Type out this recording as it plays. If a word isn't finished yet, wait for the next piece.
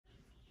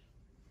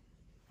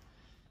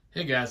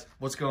Hey guys,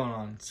 what's going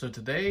on? So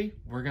today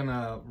we're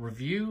gonna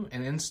review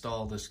and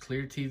install this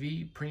Clear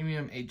TV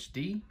Premium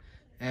HD.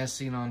 As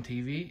seen on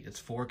TV,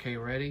 it's 4K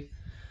ready.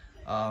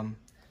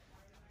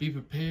 Be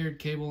prepared,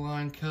 cable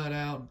line cut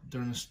out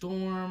during a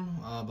storm,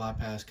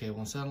 bypass cable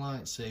and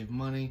satellite, save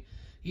money,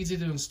 easy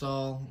to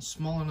install,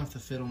 small enough to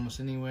fit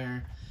almost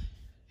anywhere.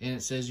 And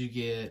it says you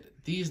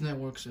get these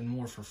networks and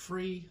more for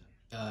free: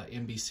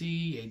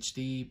 NBC,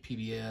 HD,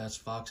 PBS,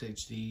 Fox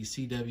HD,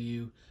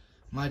 CW,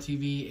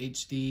 MyTV,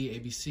 HD,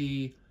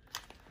 ABC.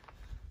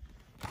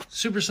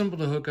 Super simple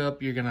to hook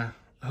up. You're gonna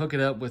hook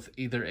it up with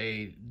either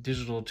a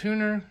digital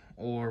tuner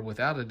or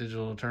without a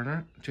digital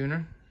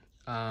tuner.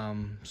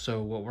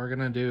 So what we're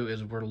gonna do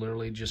is we're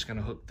literally just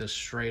gonna hook this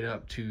straight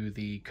up to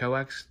the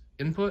coax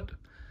input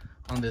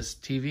on this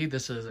TV.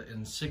 This is an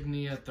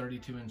Insignia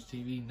 32-inch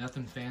TV,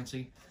 nothing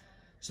fancy.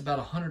 It's about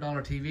a $100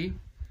 TV.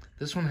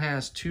 This one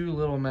has two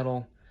little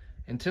metal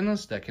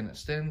antennas that can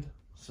extend.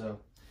 So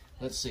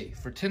let's see,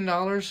 for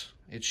 $10,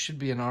 it should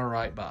be an all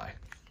right buy.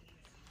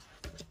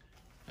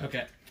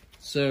 Okay,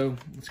 so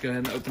let's go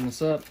ahead and open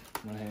this up.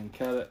 Go ahead and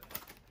cut it.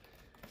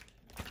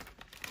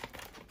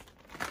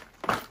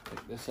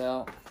 Take this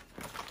out.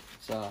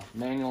 It's a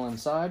manual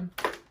inside.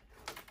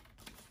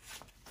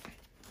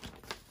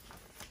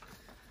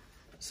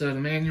 So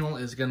the manual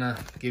is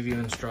gonna give you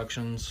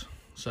instructions.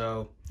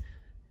 So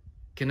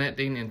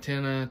connecting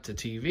antenna to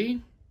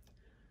TV,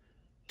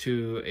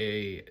 to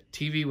a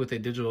TV with a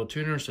digital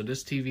tuner. So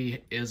this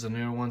TV is a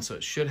newer one, so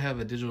it should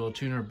have a digital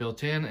tuner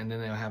built in, and then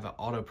they'll have an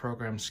auto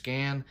program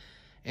scan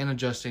and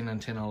adjusting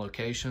antenna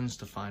locations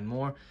to find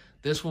more.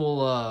 This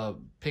will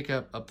pick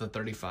up to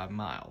 35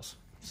 miles.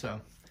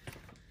 So,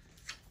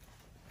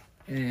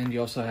 and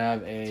you also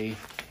have a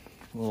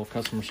little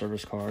customer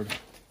service card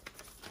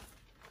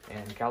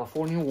and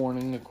California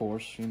warning, of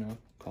course, you know,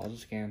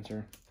 causes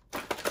cancer.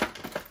 All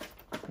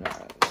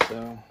right,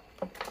 so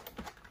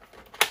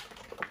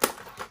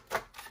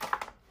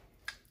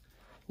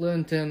little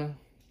antenna.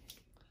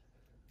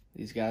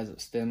 These guys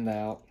extend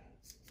out.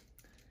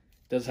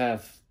 Does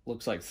have,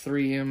 looks like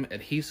 3M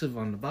adhesive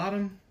on the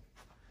bottom.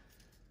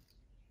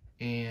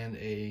 And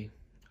a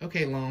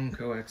okay long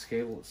coax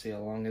cable. Let's see how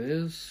long it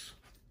is.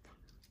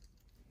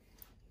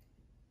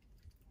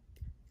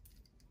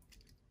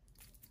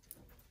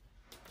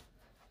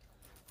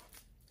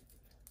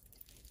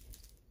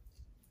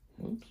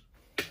 Oops.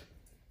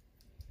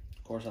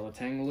 Of course I would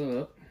tangle it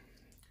up.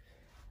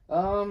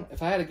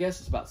 If I had to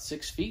guess, it's about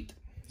 6 feet.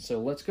 So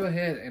let's go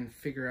ahead and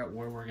figure out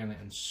where we're gonna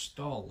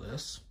install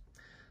this.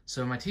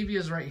 So my TV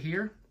is right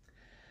here.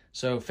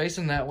 So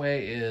facing that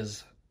way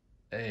is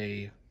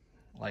a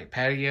like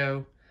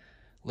patio.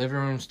 Living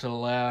room's to the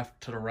left,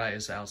 to the right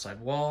is the outside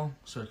wall.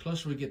 So the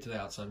closer we get to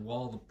the outside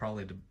wall,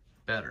 probably the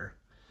better.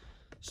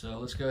 So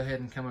let's go ahead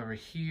and come over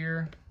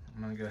here.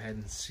 I'm gonna go ahead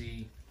and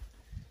see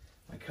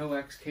my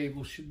coax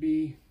cable should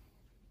be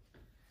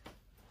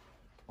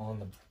on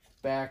the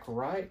back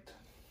right.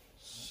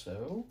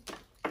 So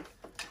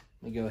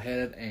let me go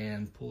ahead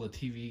and pull the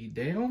TV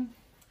down.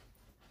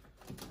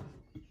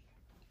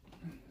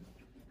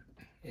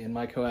 And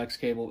my coax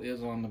cable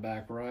is on the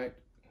back right.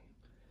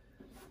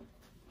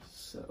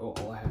 So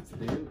all I have to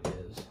do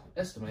is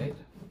estimate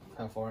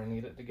how far I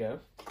need it to go.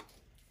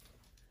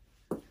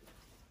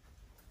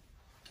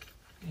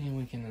 And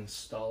we can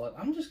install it.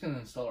 I'm just gonna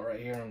install it right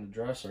here on the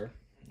dresser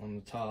on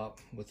the top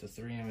with the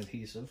 3M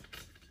adhesive.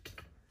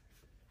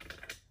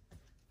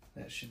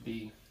 That should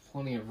be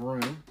plenty of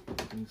room.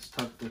 I can just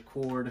tuck the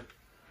cord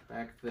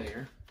back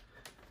there.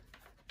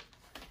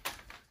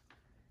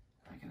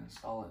 I can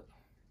install it,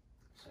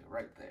 say,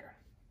 right there.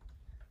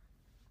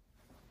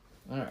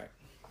 All right,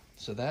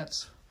 so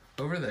that's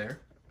over there.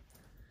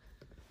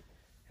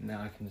 And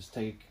now I can just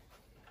take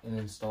and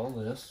install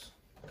this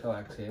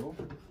coax cable.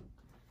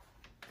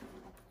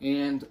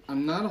 And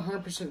I'm not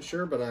 100%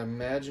 sure, but I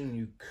imagine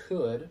you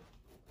could,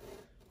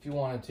 if you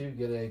wanted to,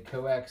 get a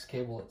coax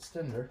cable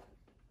extender.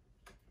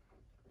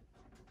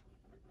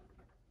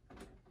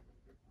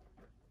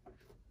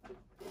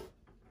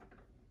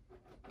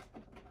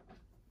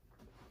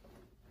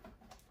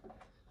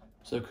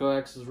 So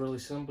coax is really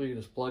simple. You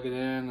just plug it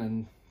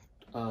in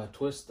and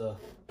twist the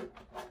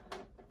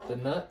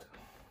nut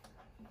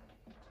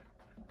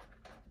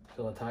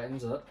till it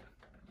tightens up.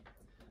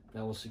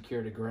 That will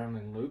secure the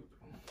grounding loop.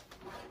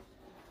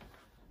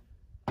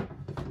 All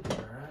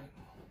right.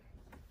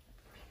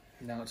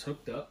 Now it's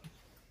hooked up.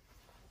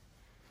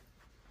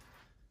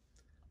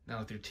 Now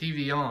with your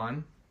TV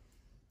on,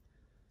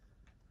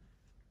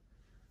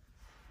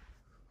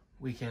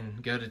 we can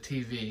go to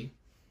TV.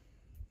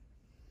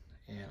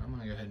 And I'm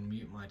gonna go ahead and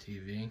mute my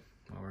TV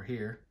while we're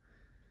here.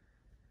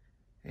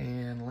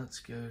 And let's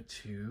go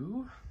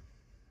to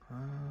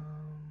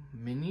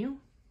menu.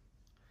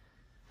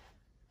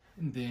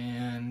 And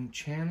then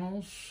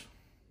channels.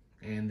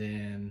 And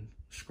then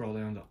scroll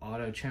down to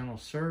auto channel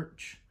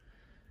search.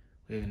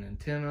 We have an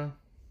antenna.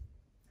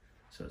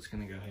 So it's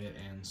gonna go ahead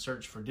and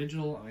search for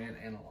digital and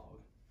analog.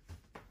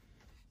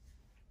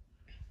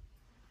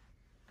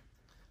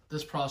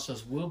 This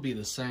process will be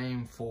the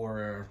same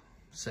for,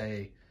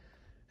 say,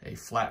 a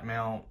flat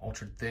mount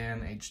ultra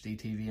thin HD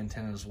TV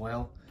antenna as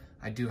well.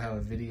 I do have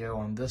a video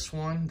on this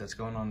one that's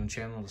going on the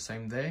channel the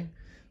same day.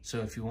 So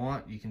if you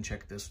want, you can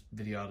check this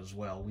video out as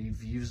well.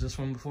 We've used this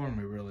one before and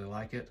we really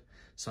like it,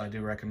 so I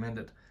do recommend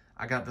it.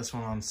 I got this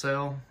one on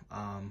sale,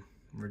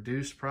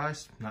 reduced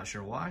price, not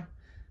sure why,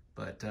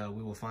 but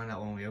we will find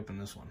out when we open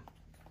this one.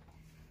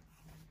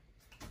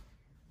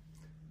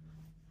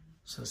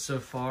 So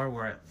far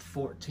we're at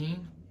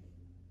 14,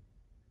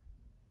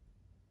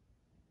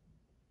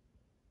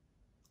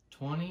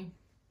 20,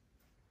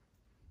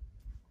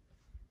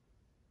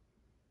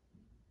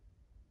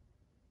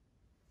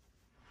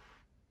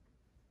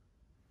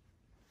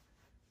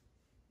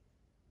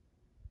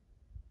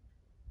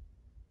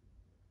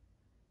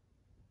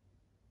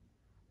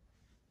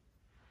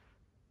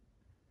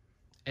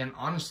 and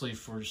honestly,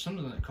 for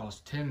something that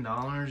costs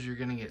 $10, you're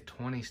gonna get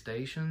 20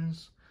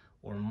 stations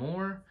or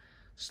more.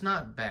 It's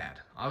not bad.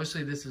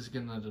 Obviously, this is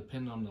gonna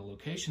depend on the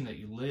location that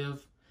you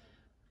live,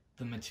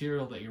 the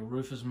material that your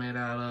roof is made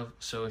out of.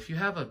 So if you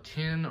have a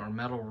tin or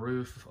metal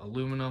roof,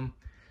 aluminum,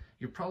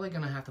 you're probably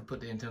gonna have to put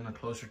the antenna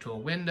closer to a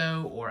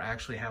window or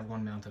actually have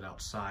one mounted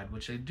outside,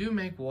 which they do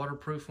make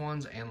waterproof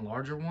ones and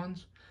larger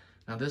ones.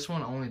 Now this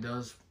one only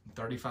does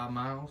 35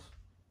 miles.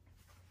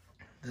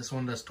 This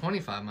one does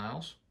 25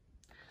 miles.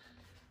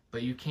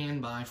 But you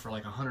can buy for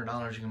like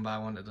 $100, you can buy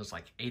one that does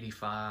like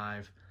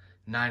 85,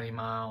 90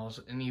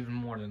 miles, and even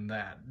more than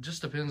that. It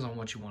just depends on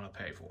what you want to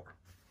pay for.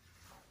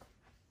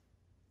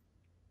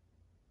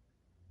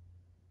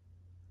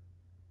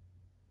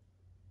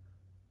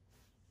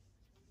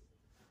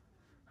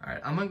 All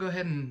right, I'm gonna go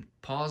ahead and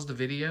pause the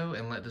video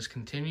and let this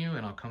continue,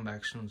 and I'll come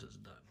back as soon as it's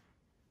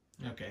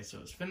done. Okay, so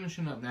it's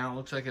finishing up now. It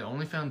looks like it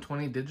only found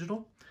 20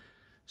 digital,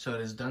 so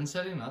it is done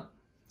setting up.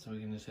 So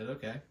we can just hit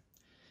OK.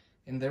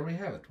 And there we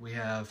have it. We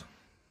have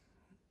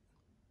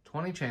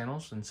 20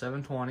 channels and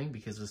 720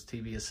 because this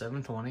TV is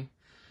 720.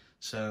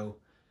 So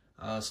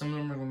some of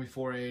them are going to be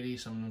 480,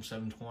 some of them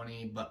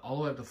 720, but all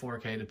the way up to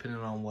 4K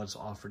depending on what's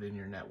offered in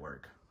your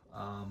network,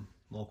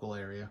 local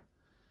area.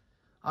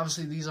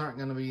 Obviously, these aren't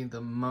going to be the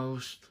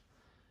most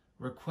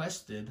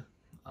requested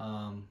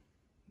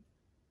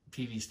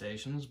TV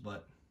stations,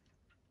 but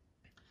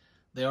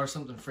they are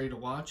something free to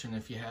watch. And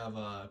if you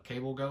have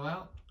cable go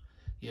out,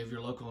 you have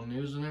your local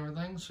news and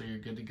everything, so you're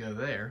good to go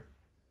there,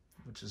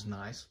 which is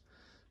nice.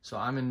 So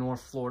I'm in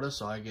North Florida,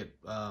 so I get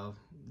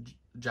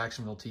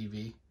Jacksonville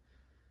TV.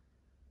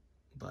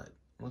 But it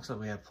looks like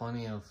we have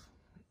plenty of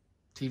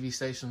TV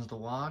stations to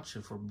watch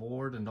if we're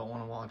bored and don't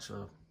want to watch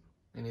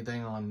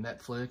anything on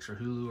Netflix or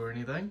Hulu or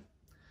anything.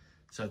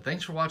 So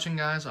thanks for watching,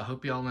 guys. I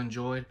hope you all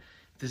enjoyed.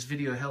 If this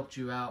video helped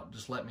you out,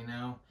 just let me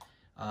know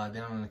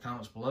down in the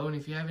comments below. And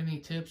if you have any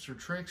tips or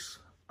tricks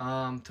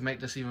to make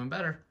this even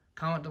better,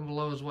 comment them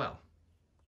below as well.